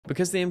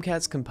Because the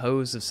MCAT's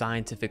composed of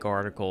scientific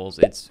articles,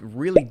 it's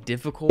really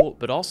difficult,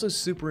 but also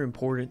super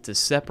important to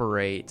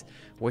separate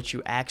what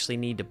you actually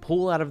need to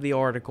pull out of the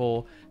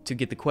article to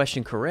get the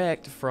question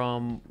correct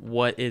from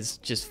what is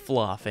just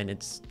fluff and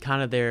it's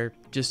kind of there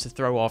just to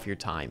throw off your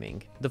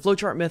timing. The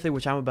flowchart method,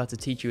 which I'm about to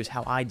teach you, is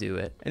how I do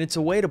it, and it's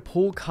a way to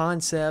pull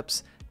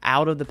concepts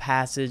out of the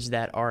passage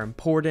that are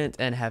important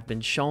and have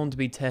been shown to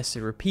be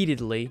tested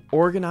repeatedly,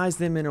 organize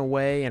them in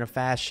a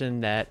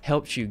fashion that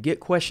helps you get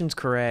questions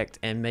correct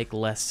and make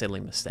less silly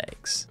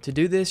mistakes. To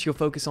do this, you'll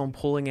focus on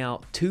pulling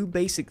out two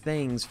basic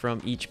things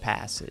from each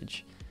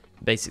passage: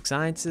 basic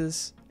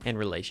sciences and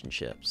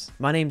relationships.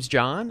 My name's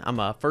John.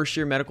 I'm a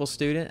first-year medical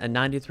student, a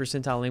 90th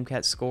percentile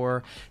MCAT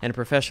scorer, and a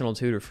professional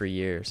tutor for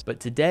years. But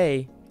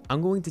today,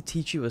 I'm going to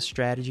teach you a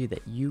strategy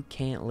that you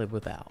can't live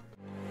without.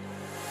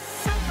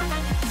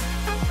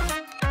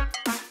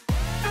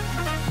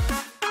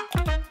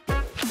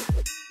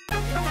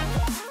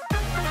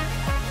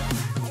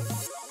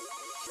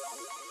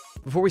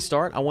 Before we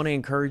start, I want to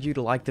encourage you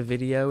to like the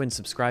video and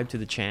subscribe to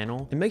the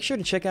channel, and make sure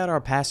to check out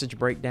our passage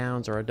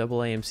breakdowns or our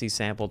AAMC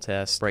sample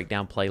test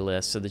breakdown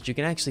playlist so that you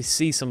can actually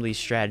see some of these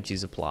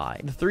strategies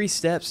applied. The 3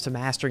 steps to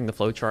mastering the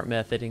flowchart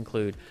method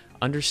include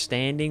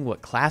understanding what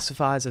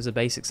classifies as a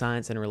basic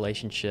science and a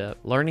relationship,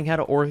 learning how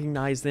to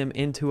organize them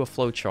into a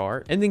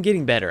flowchart, and then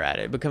getting better at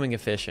it, becoming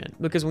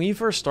efficient. Because when you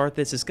first start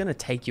this, it's going to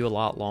take you a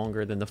lot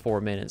longer than the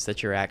 4 minutes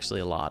that you're actually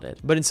allotted.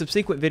 But in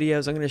subsequent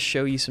videos, I'm going to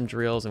show you some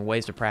drills and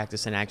ways to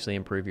practice and actually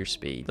improve your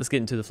speed. Let's get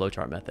into the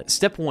flowchart method.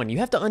 Step 1, you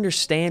have to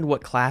understand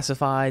what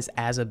classifies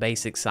as a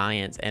basic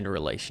science and a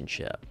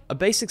relationship. A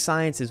basic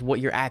science is what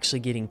you're actually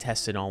getting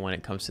tested on when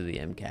it comes to the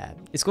MCAT.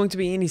 It's going to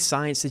be any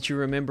science that you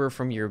remember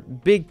from your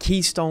big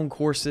keystone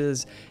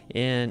courses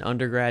in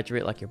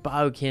undergraduate, like your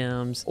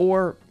biochems,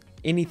 or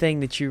anything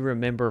that you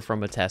remember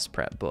from a test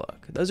prep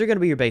book. Those are going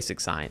to be your basic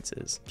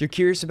sciences. If you're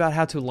curious about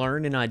how to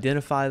learn and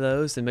identify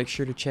those, then make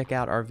sure to check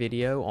out our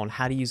video on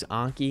how to use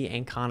Anki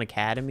and Khan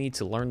Academy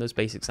to learn those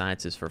basic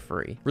sciences for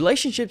free.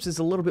 Relationships is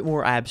a little bit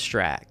more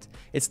abstract.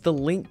 It's the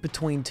link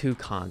between two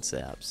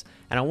concepts,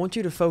 and I want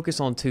you to focus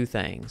on 2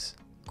 things: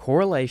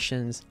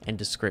 correlations and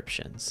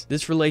descriptions.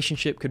 This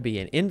relationship could be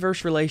an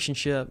inverse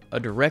relationship, a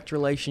direct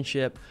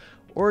relationship,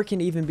 or it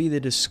can even be the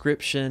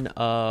description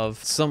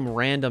of some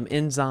random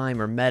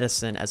enzyme or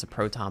medicine as a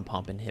proton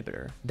pump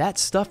inhibitor. That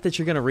stuff that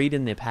you're going to read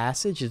in the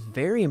passage is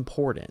very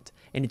important,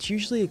 and it's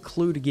usually a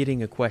clue to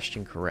getting a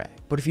question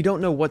correct. But if you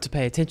don't know what to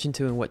pay attention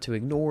to and what to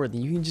ignore,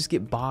 then you can just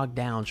get bogged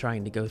down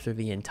trying to go through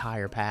the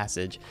entire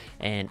passage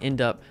and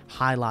end up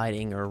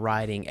highlighting or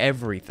writing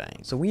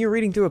everything. So when you're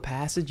reading through a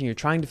passage and you're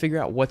trying to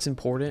figure out what's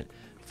important,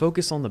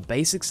 focus on the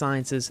basic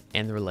sciences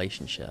and the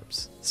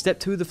relationships. Step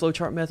 2 of the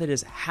flowchart method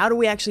is how do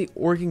we actually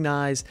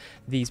organize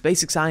these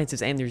basic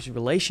sciences and these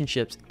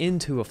relationships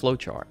into a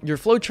flowchart. Your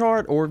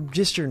flowchart, or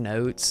just your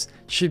notes,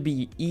 should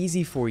be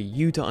easy for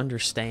you to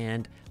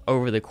understand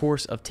over the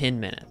course of 10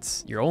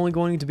 minutes. You're only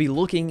going to be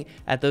looking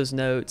at those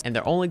notes, and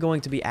they're only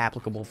going to be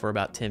applicable for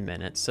about 10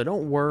 minutes. So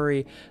don't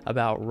worry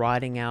about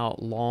writing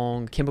out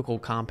long chemical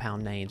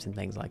compound names and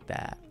things like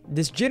that.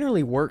 This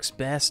generally works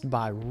best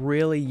by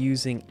really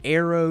using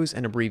arrows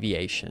and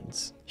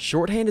abbreviations.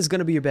 Shorthand is going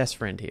to be your best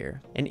friend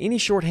here, and any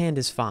shorthand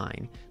is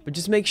fine, but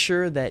just make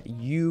sure that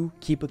you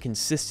keep a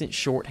consistent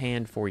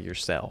shorthand for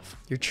yourself.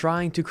 You're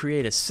trying to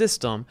create a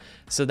system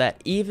so that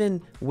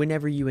even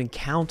whenever you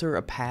encounter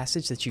a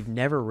passage that you've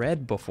never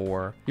read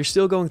before, you're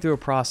still going through a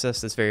process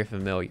that's very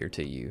familiar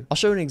to you. I'll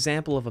show an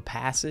example of a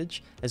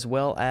passage as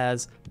well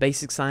as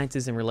basic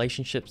sciences and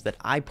relationships that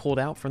I pulled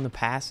out from the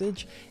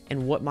passage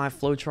and what my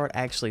flowchart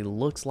actually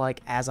looks like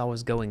as I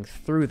was going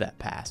through that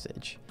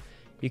passage.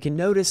 You can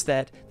notice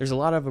that there's a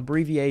lot of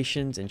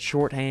abbreviations and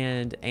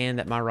shorthand and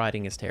that my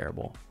writing is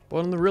terrible. But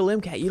on the real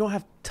MCAT, you don't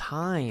have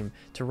time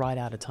to write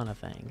out a ton of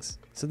things.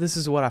 So this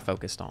is what I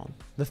focused on.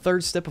 The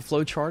 3rd step of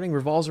flowcharting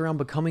revolves around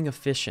becoming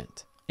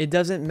efficient. It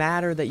doesn't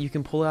matter that you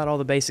can pull out all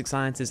the basic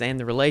sciences and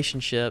the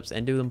relationships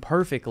and do them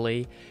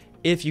perfectly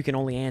if you can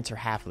only answer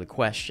half of the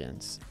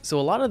questions. So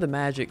a lot of the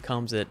magic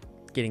comes at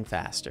getting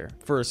faster.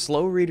 For a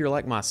slow reader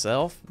like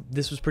myself,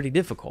 this was pretty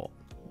difficult,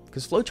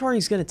 because flowcharting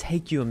is going to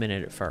take you a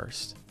minute at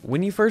first.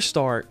 When you first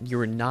start,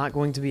 you're not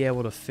going to be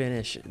able to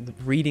finish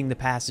reading the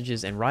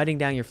passages and writing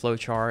down your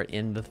flowchart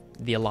in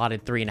the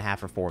allotted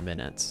 3.5 or 4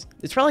 minutes.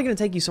 It's probably going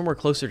to take you somewhere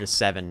closer to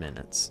 7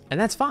 minutes, and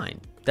that's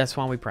fine. That's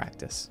why we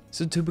practice.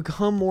 So to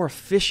become more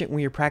efficient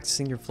when you're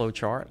practicing your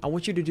flowchart, I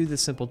want you to do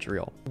this simple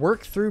drill.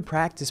 Work through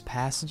practice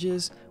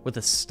passages with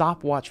a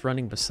stopwatch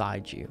running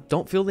beside you.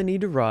 Don't feel the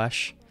need to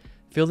rush.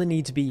 Feel the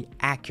need to be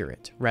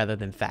accurate rather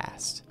than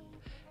fast.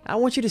 I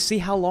want you to see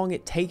how long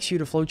it takes you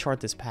to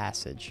flowchart this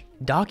passage.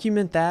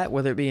 Document that,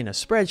 whether it be in a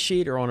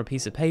spreadsheet or on a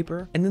piece of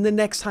paper, and then the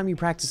next time you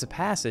practice a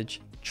passage,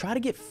 try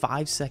to get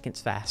 5 seconds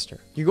faster.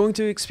 You're going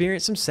to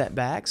experience some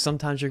setbacks.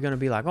 Sometimes you're going to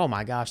be like, oh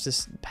my gosh,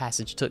 this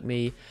passage took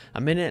me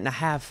a minute and a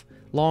half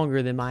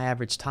longer than my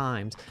average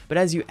times. But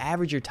as you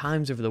average your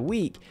times over the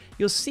week,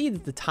 you'll see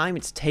that the time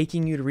it's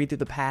taking you to read through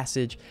the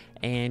passage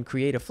and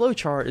create a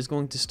flowchart is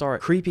going to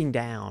start creeping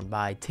down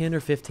by 10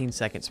 or 15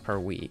 seconds per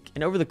week.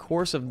 And over the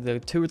course of the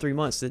 2 or 3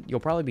 months that you'll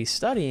probably be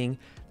studying,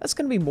 that's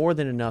going to be more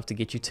than enough to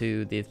get you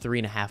to the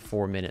 3.5 to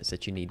 4 minutes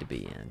that you need to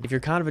be in. If you're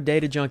kind of a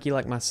data junkie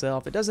like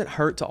myself, it doesn't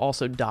hurt to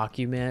also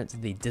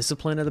document the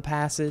discipline of the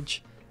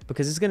passage,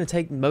 because it's going to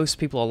take most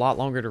people a lot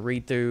longer to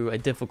read through a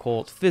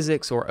difficult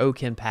physics or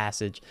OChem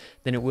passage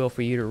than it will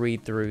for you to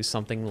read through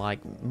something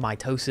like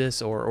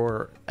mitosis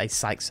or a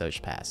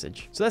psych-soc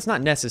passage. So that's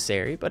not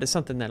necessary, but it's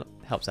something that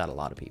helps out a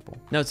lot of people.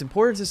 Now, it's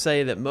important to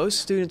say that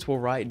most students will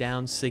write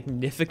down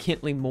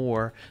significantly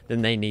more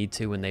than they need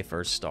to when they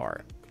first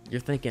start. You're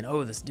thinking,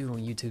 oh, this dude on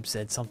YouTube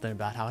said something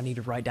about how I need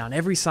to write down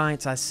every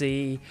science I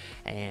see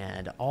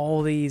and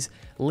all these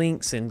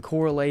links and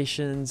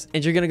correlations,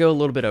 and you're going to go a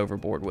little bit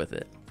overboard with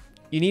it.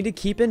 You need to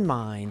keep in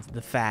mind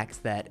the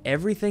fact that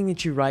everything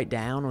that you write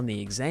down on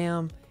the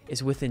exam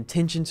is with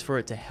intentions for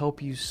it to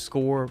help you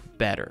score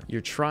better.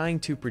 You're trying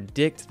to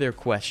predict their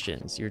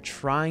questions. You're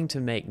trying to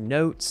make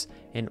notes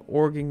and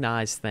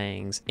organize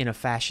things in a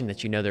fashion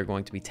that you know they're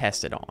going to be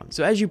tested on.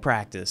 So as you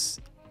practice,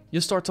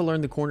 you'll start to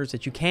learn the corners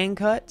that you can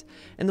cut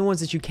and the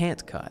ones that you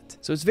can't cut.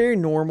 So it's very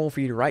normal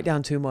for you to write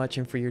down too much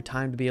and for your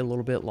time to be a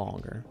little bit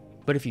longer.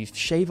 But if you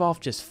shave off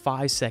just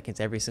 5 seconds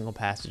every single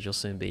passage, you'll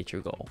soon be at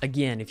your goal.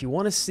 Again, if you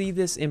want to see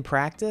this in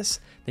practice,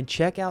 then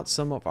check out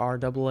some of our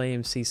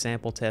AAMC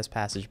sample test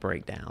passage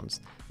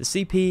breakdowns. The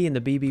CP and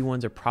the BB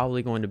ones are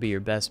probably going to be your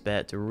best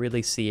bet to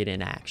really see it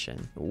in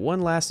action.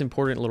 One last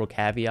important little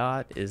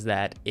caveat is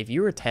that if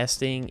you are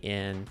testing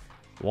in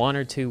 1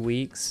 or 2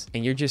 weeks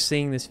and you're just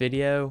seeing this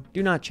video,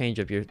 do not change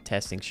up your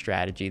testing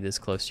strategy this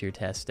close to your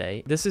test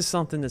date. This is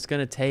something that's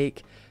going to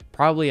take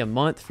probably a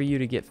month for you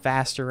to get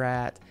faster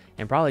at,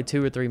 and probably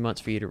 2 or 3 months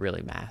for you to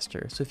really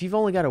master. So if you've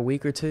only got a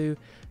week or 2,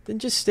 then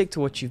just stick to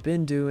what you've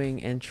been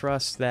doing and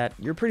trust that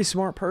you're a pretty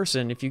smart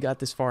person if you got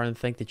this far and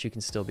think that you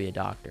can still be a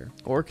doctor.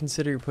 Or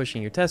consider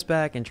pushing your test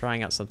back and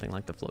trying out something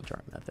like the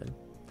Flowchart Method.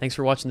 Thanks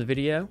for watching the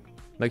video.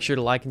 Make sure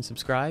to like and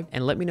subscribe,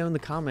 and let me know in the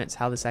comments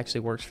how this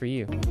actually works for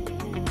you.